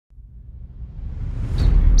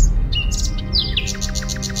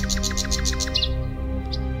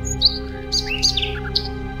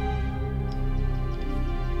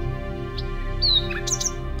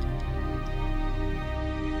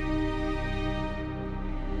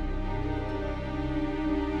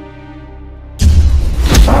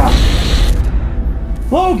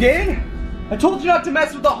Logan! I told you not to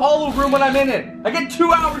mess with the hollow room when I'm in it. I get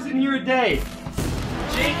 2 hours in here a day.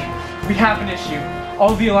 Jake, we have an issue.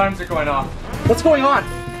 All the alarms are going off. What's going on?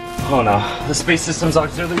 Oh no, the space system's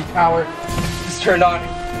auxiliary power is turned on.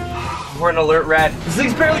 We're in alert red. This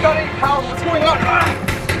thing's barely got any power. What's going on?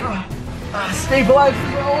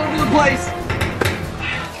 Stabilizers are all over the place.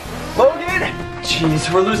 Logan!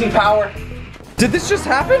 Jeez, we're losing power. Did this just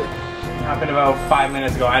happen? It happened about 5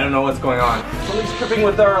 minutes ago. I don't know what's going on. Something's tripping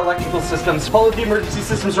with our electrical systems. All of the emergency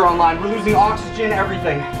systems are online. We're losing oxygen,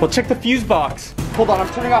 everything. Well, check the fuse box. Hold on,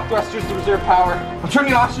 I'm turning off thrusters to reserve power. I'm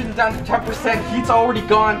turning oxygen down to 10%. Heat's already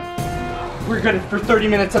gone. We're good for 30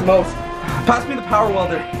 minutes at most. Pass me the power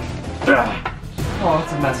welder. Oh,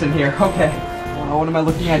 it's a mess in here. Okay. Oh, what am I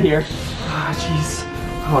looking at here? Ah, jeez.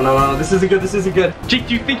 Oh, no, this isn't good, this isn't good. Jake,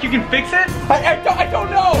 do you think you can fix it? I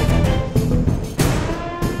don't know!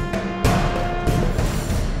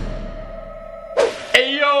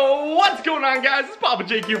 Hey, yo, what's going on, guys? It's Papa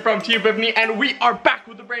Jake here from Team Epiphany, and we are back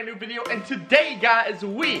with a brand new video, and today, guys,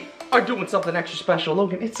 we are doing something extra special.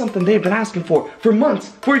 Logan, it's something they've been asking for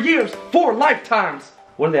months, for years, for lifetimes.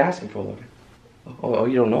 What are they asking for, Logan? Oh,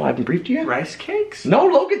 you don't know? I haven't briefed you yet? Rice cakes? No,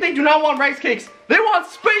 Logan, they do not want rice cakes. They want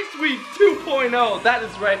Space Week 2.0. That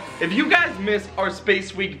is right. If you guys missed our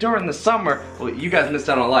Space Week during the summer, well, you guys missed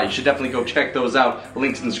out on a lot. You should definitely go check those out.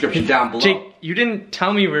 Links in the description down below. Jake, you didn't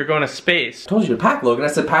tell me we were going to space. I told you to pack, Logan. I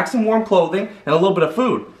said pack some warm clothing and a little bit of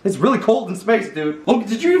food. It's really cold in space, dude. Logan,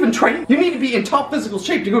 did you even train? You need to be in top physical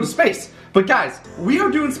shape to go to space. But guys, we are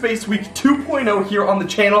doing Space Week 2.0 here on the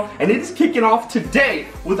channel, and it is kicking off today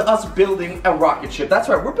with us building a rocket ship. That's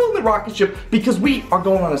right, we're building a rocket ship because we are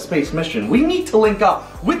going on a space mission. We need to link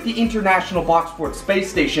up with the International BOX FORT Space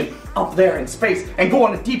Station up there in space and go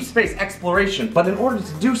on a deep space exploration. But in order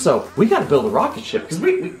to do so, we gotta build a rocket ship because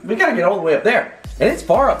we gotta get all the way up there. And it's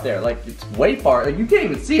far up there, like it's way far, like, you can't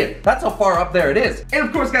even see it. That's how far up there it is. And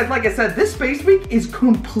of course, guys, like I said, this Space Week is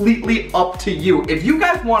completely up to you. If you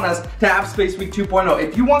guys want us to have Space Week 2.0,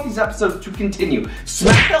 if you want these episodes to continue,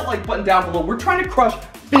 smack that like button down below. We're trying to crush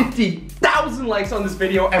 50,000 likes on this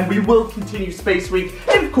video, and we will continue Space Week.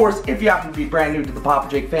 And of course, if you happen to be brand new to the Papa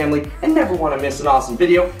Jake family and never want to miss an awesome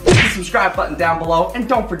video, hit the subscribe button down below, and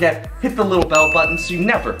don't forget, hit the little bell button so you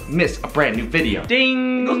never miss a brand new video.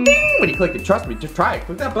 Ding! It goes ding when you click it. Trust me, just try it.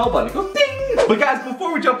 Click that bell button. It goes ding! But guys,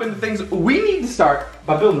 before we jump into things, we need to start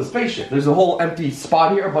by building a spaceship. There's a whole empty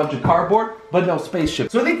spot here, a bunch of cardboard, but no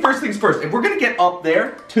spaceship. So I think first things first, if we're gonna get up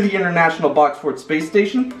there to the International BOX FORT Space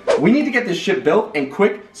Station, we need to get this ship built and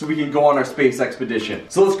quick so we can go on our space expedition.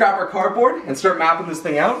 So let's grab our cardboard and start mapping this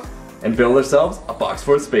thing out and build ourselves a BOX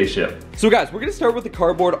FORT spaceship. So guys, we're gonna start with the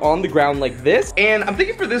cardboard on the ground like this, and I'm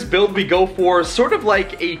thinking for this build we go for sort of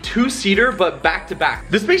like a two-seater but back-to-back.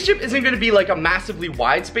 The spaceship isn't gonna be like a massively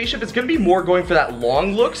wide spaceship, it's gonna be more going for that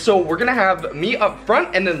long look, so we're gonna have me up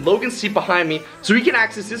front and then Logan's seat behind me, so he can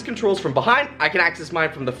access his controls from behind, I can access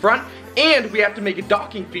mine from the front, and we have to make a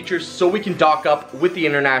docking feature so we can dock up with the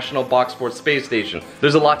International BOX FORT Space Station.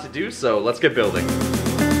 There's a lot to do, so let's get building.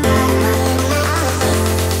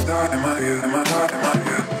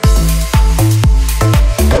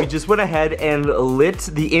 We just went ahead and lit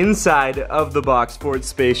the inside of the BOX FORT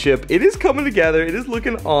spaceship. It is coming together, it is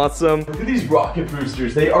looking awesome. Look at these rocket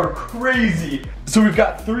boosters, they are crazy. So we've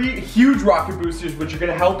got 3 huge rocket boosters which are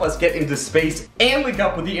gonna help us get into space and link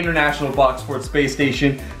up with the International BOX FORT Space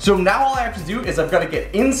Station. So now all I have to do is I've gotta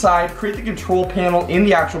get inside, create the control panel in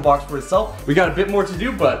the actual BOX FORT itself. We got a bit more to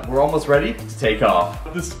do, but we're almost ready to take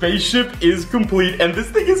off. The spaceship is complete and this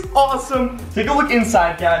thing is awesome. Take a look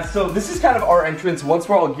inside, guys. So this is kind of our entrance. Once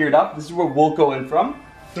we're all geared up, this is where we'll go in from.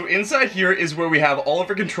 So inside here is where we have all of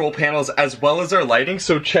our control panels as well as our lighting,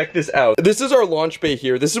 so check this out. This is our launch bay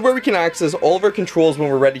here. This is where we can access all of our controls when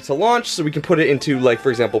we're ready to launch, so we can put it into, like, for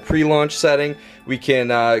example, pre-launch setting. We can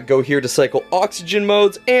go here to cycle oxygen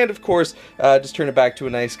modes, and of course, just turn it back to a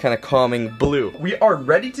nice kind of calming blue. We are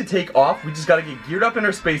ready to take off. We just gotta get geared up in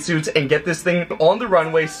our spacesuits and get this thing on the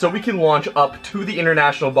runway so we can launch up to the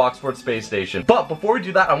International BOX FORT Space Station. But before we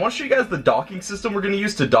do that, I wanna show you guys the docking system we're gonna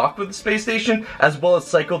use to dock with the space station, as well as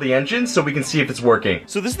cycle the engine so we can see if it's working.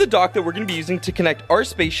 So this is the dock that we're going to be using to connect our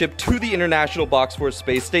spaceship to the International BOX FORT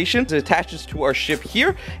Space Station. It attaches to our ship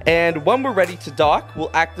here, and when we're ready to dock,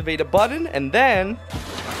 we'll activate a button, and then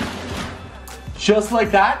just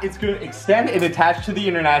like that, it's going to extend and attach to the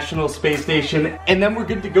International Space Station, and then we're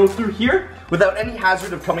good to go through here without any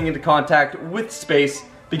hazard of coming into contact with space,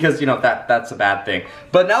 because, you know, that's a bad thing.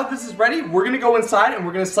 But now that this is ready, we're gonna go inside and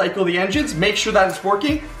we're gonna cycle the engines, make sure that it's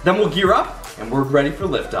working, then we'll gear up and we're ready for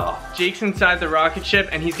liftoff. Jake's inside the rocket ship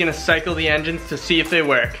and he's gonna cycle the engines to see if they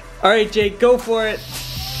work. All right, Jake, go for it.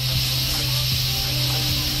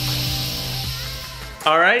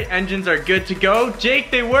 All right, engines are good to go. Jake,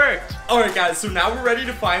 they worked. All right, guys, so now we're ready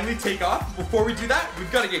to finally take off. Before we do that,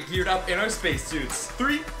 we've got to get geared up in our spacesuits.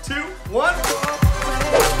 3, 2, 1.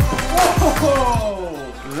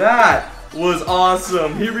 Whoa! That was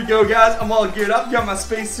awesome. Here we go, guys. I'm all geared up, got my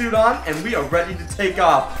spacesuit on, and we are ready to take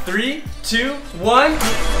off. 3, 2, 1.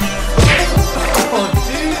 Oh,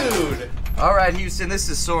 dude. All right, Houston, this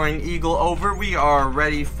is Soaring Eagle over. We are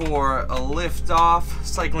ready for a liftoff.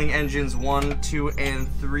 Cycling engines 1, 2, and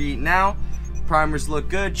 3 now. Primers look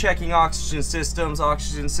good. Checking oxygen systems.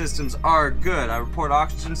 Oxygen systems are good. I report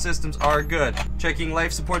oxygen systems are good. Checking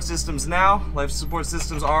life support systems now. Life support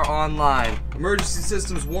systems are online. Emergency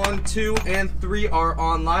systems 1, 2, and 3 are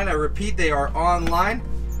online. I repeat, they are online.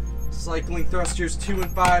 Cycling thrusters 2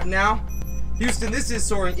 and 5 now. Houston, this is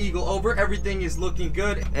Soaring Eagle over. Everything is looking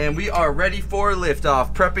good, and we are ready for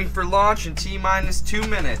liftoff. Prepping for launch in T-minus 2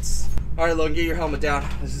 minutes. All right, Logan, get your helmet down.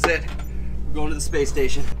 This is it. We're going to the space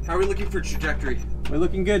station. How are we looking for trajectory? We're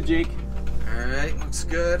looking good, Jake. All right, looks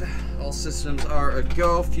good. All systems are a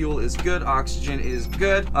go. Fuel is good. Oxygen is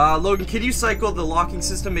good. Logan, can you cycle the locking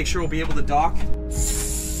system? Make sure we'll be able to dock.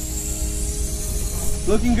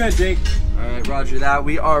 Looking good, Jake. All right, roger that.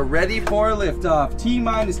 We are ready for liftoff.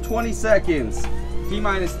 T-minus 20 seconds.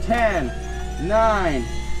 T-minus 10, 9,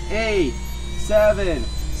 8, 7,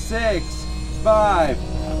 6, 5,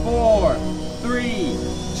 4, 3,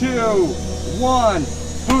 2, 1.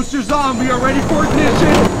 Boosters on. We are ready for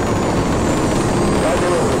ignition.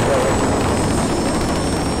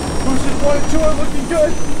 Boosters 1 and 2 are looking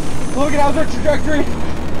good. Logan, how's our trajectory?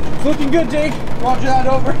 It's looking good, Jake. Roger that,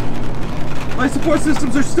 over. Life support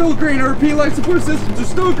systems are still green. I repeat, life support systems are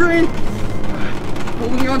still green.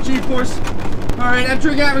 Holding on G-force. All right,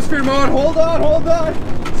 entering atmosphere mode. Hold on, hold on.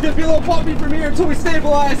 It's gonna be a little bumpy from here until we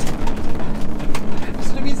stabilize. It's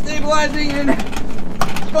gonna be stabilizing in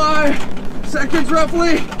 5 seconds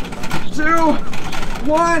roughly. 2,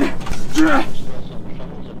 1.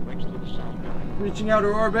 Reaching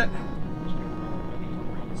outer orbit.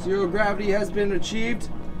 Zero gravity has been achieved.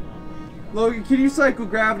 Logan, can you cycle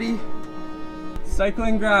gravity?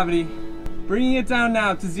 Cycling gravity. Bringing it down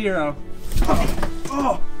now to 0.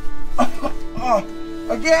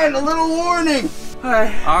 Again, a little warning. All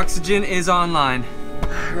right. Oxygen is online.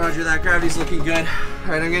 Roger that, gravity's looking good.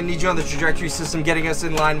 All right, I'm gonna need you on the trajectory system, getting us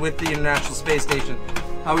in line with the International Space Station.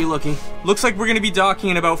 How are we looking? Looks like we're gonna be docking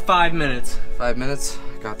in about 5 minutes. 5 minutes,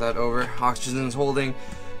 got that over. Oxygen's holding.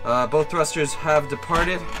 Both thrusters have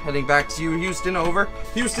departed. Heading back to you, Houston, over.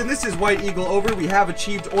 Houston, this is White Eagle, over. We have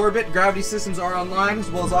achieved orbit. Gravity systems are online, as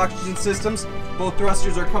well as oxygen systems. Both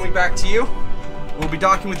thrusters are coming back to you. We'll be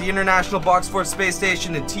docking with the International BOX FORT Space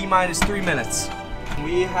Station in T-minus 3 minutes.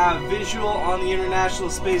 We have visual on the International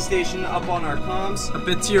Space Station up on our comms. A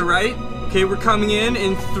bit to your right. Okay, we're coming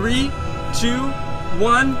in 3, 2,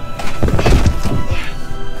 1.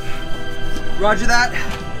 Roger that.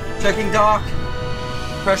 Checking dock.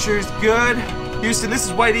 Pressure's good. Houston, this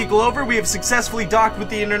is White Eagle, over. We have successfully docked with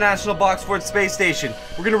the International BOX FORT Space Station.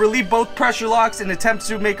 We're going to relieve both pressure locks and attempt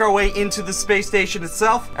to make our way into the space station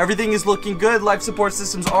itself. Everything is looking good. Life support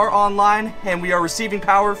systems are online, and we are receiving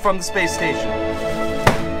power from the space station.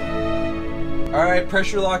 All right,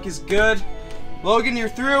 pressure lock is good. Logan, you're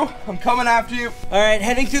through. I'm coming after you. All right,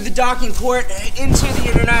 heading through the docking port into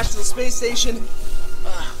the International Space Station.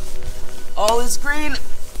 All is green.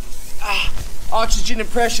 Oxygen and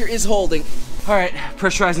pressure is holding. All right,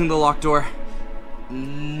 pressurizing the lock door.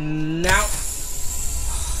 Now.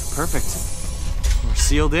 Perfect. We're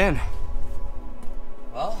sealed in.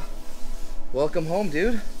 Well, welcome home,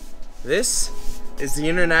 dude. This is the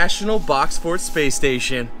International BOX FORT Space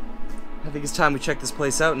Station. I think it's time we check this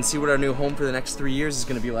place out and see what our new home for the next 3 years is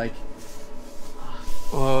gonna be like.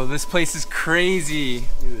 Whoa, this place is crazy.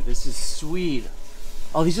 Dude, this is sweet.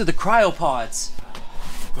 Oh, these are the cryopods.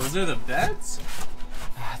 Those are the beds?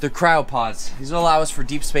 They're cryopods. These will allow us for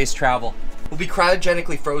deep space travel. We'll be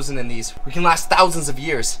cryogenically frozen in these. We can last thousands of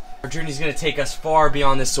years. Our journey is going to take us far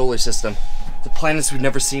beyond this solar system, to planets we've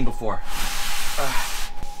never seen before.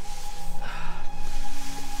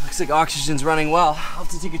 Looks like oxygen's running well. I'll have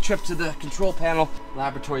to take a trip to the control panel.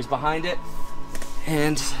 Laboratory's behind it.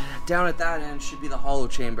 And down at that end should be the hollow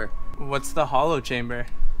chamber. What's the hollow chamber?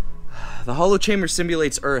 The hollow chamber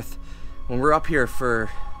simulates Earth. When we're up here for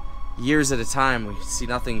years at a time, we see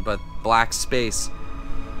nothing but black space.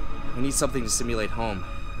 We need something to simulate home,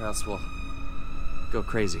 or else we'll go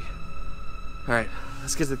crazy. Alright,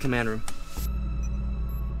 let's get to the command room.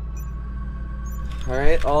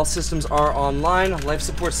 Alright, all systems are online. Life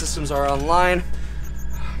support systems are online.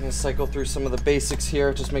 I'm gonna cycle through some of the basics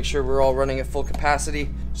here, just make sure we're all running at full capacity.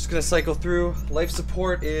 Just gonna cycle through. Life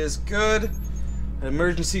support is good.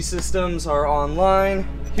 Emergency systems are online.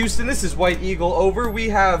 Houston, this is White Eagle, over. We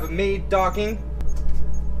have made docking.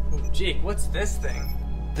 Oh, Jake, what's this thing?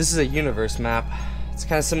 This is a universe map. It's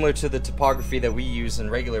kind of similar to the topography that we use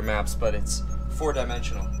in regular maps, but it's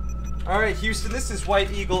 4-dimensional. Alright, Houston, this is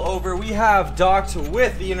White Eagle, over. We have docked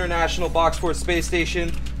with the International BOX FORT Space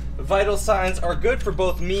Station. Vital signs are good for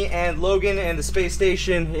both me and Logan, and the space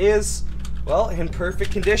station is, well, in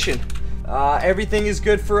perfect condition. Everything is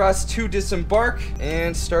good for us to disembark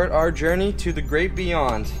and start our journey to the great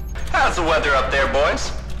beyond. How's the weather up there,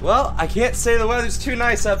 boys? Well, I can't say the weather's too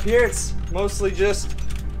nice up here. It's mostly just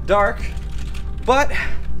dark, but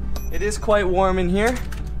it is quite warm in here.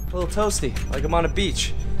 A little toasty, like I'm on a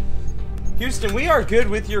beach. Houston, we are good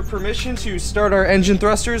with your permission to start our engine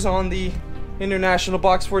thrusters on the International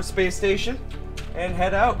BOX FORT Space Station and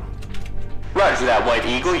head out. Roger that, White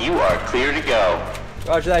Eagle. You are clear to go.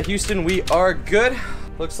 Roger that, Houston. We are good.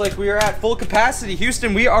 Looks like we are at full capacity.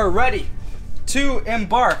 Houston, we are ready to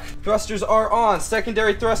embark. Thrusters are on.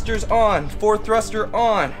 Secondary thrusters on. Fourth thruster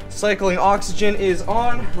on. Cycling oxygen is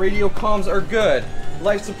on. Radio comms are good.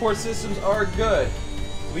 Life support systems are good.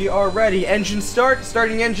 We are ready. Engine start.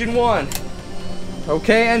 Starting engine 1.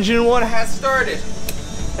 Okay, engine 1 has started.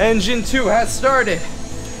 Engine 2 has started.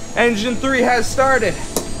 Engine 3 has started.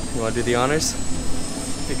 You want to do the honors?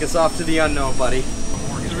 Take us off to the unknown, buddy.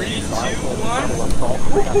 3, 2,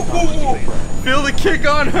 1. Feel the kick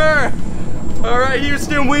on her. All right,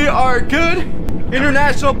 Houston, we are good.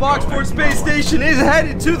 International BOX FORT Space Station is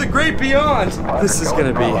headed to the great beyond. This is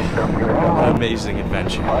gonna be an amazing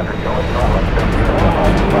adventure.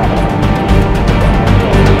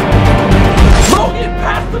 Logan,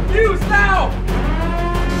 pass the fuse now!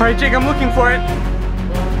 All right, Jake, I'm looking for it.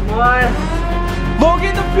 What?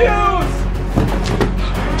 Logan, the fuse!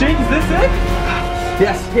 Jake, is this it?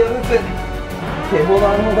 Yes, here, that's it. Okay, hold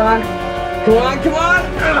on, hold on. Come on.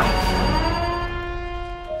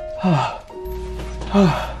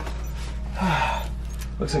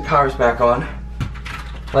 Looks like power's back on.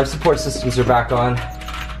 Life support systems are back on.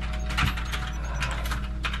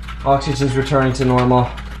 Oxygen's returning to normal.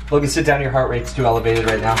 Logan, sit down, your heart rate's too elevated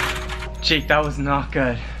right now. Jake, that was not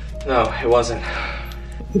good. No, it wasn't.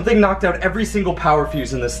 The thing knocked out every single power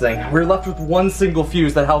fuse in this thing. We're left with one single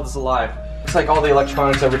fuse that held us alive. Looks like all the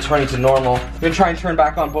electronics are returning to normal. We're gonna try and turn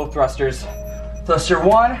back on both thrusters. Thruster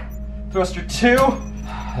 1, thruster 2.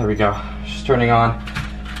 There we go, just turning on.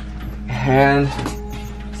 And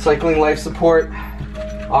cycling life support,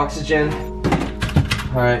 oxygen.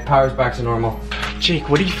 All right, power's back to normal. Jake,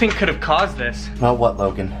 what do you think could have caused this? Not what,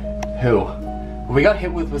 Logan? Who? We got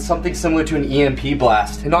hit with something similar to an EMP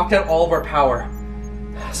blast. It knocked out all of our power.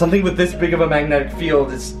 Something with this big of a magnetic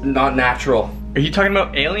field is not natural. Are you talking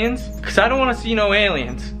about aliens? Because I don't want to see no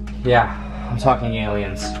aliens. Yeah, I'm talking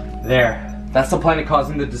aliens. There. That's the planet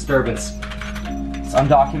causing the disturbance. It's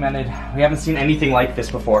undocumented. We haven't seen anything like this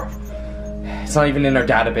before. It's not even in our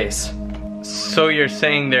database. So you're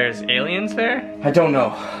saying there's aliens there? I don't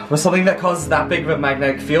know. But something that causes that big of a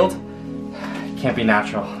magnetic field, it can't be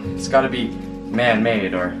natural. It's gotta be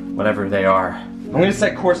man-made or whatever they are. I'm gonna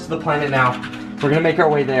set course to the planet now. We're gonna make our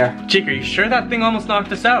way there. Jake, are you sure that thing almost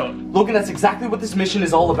knocked us out? Logan, that's exactly what this mission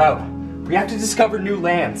is all about. We have to discover new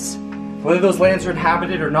lands. Whether those lands are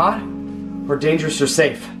inhabited or not, or dangerous or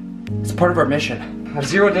safe. It's part of our mission. I've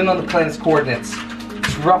zeroed in on the planet's coordinates.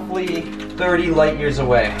 It's roughly 30 light years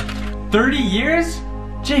away. 30 years?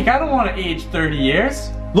 Jake, I don't want to age 30 years.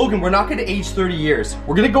 Logan, we're not gonna age 30 years.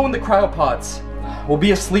 We're gonna go in the cryopods. We'll be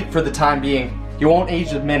asleep for the time being. You won't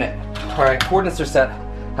age a minute. All right, coordinates are set.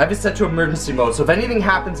 I have it set to emergency mode, so if anything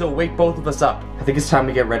happens, it'll wake both of us up. I think it's time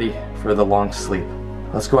to get ready for the long sleep.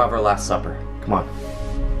 Let's go have our last supper. Come on.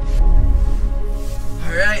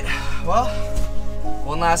 All right, well,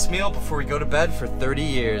 one last meal before we go to bed for 30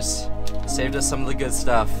 years. Saved us some of the good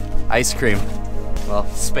stuff. Ice cream. Well,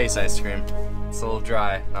 space ice cream. It's a little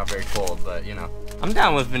dry, not very cold, but you know. I'm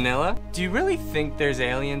down with vanilla. Do you really think there's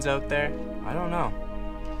aliens out there? I don't know.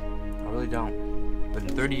 I really don't. But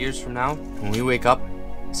in 30 years from now, when we wake up,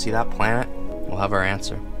 see that planet, we'll have our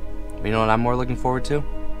answer. But you know what I'm more looking forward to?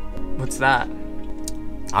 What's that?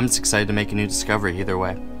 I'm just excited to make a new discovery either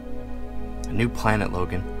way. A new planet,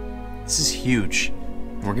 Logan. This is huge.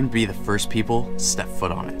 And we're gonna be the first people to step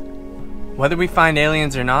foot on it. Whether we find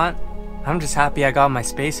aliens or not, I'm just happy I got my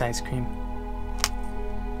space ice cream.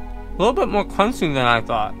 A little bit more crunchy than I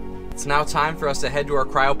thought. It's now time for us to head to our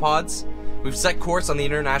cryopods. We've set course on the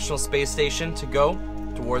International Space Station to go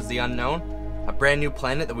towards the unknown, a brand new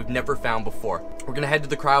planet that we've never found before. We're gonna head to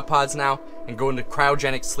the cryopods now and go into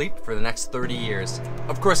cryogenic sleep for the next 30 years.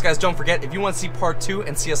 Of course, guys, don't forget, if you want to see part 2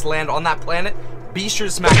 and see us land on that planet, Be sure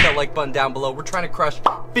to smack that like button down below. We're trying to crush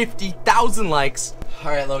 50,000 likes.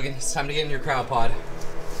 All right, Logan, it's time to get in your cryopod.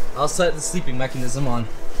 I'll set the sleeping mechanism on.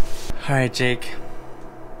 All right, Jake.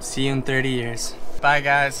 See you in 30 years. Bye,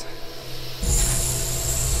 guys.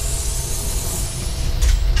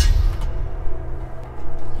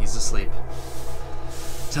 He's asleep.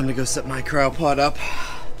 Time to go set my cryopod up.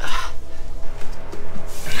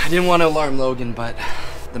 I didn't want to alarm Logan, but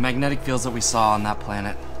the magnetic fields that we saw on that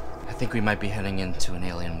planet, I think we might be heading into an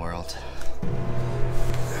alien world.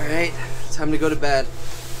 All right, time to go to bed.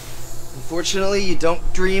 Unfortunately, you don't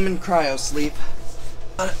dream in cryo sleep.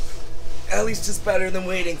 But at least it's better than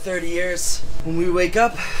waiting 30 years. When we wake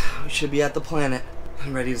up, we should be at the planet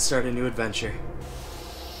and ready to start a new adventure.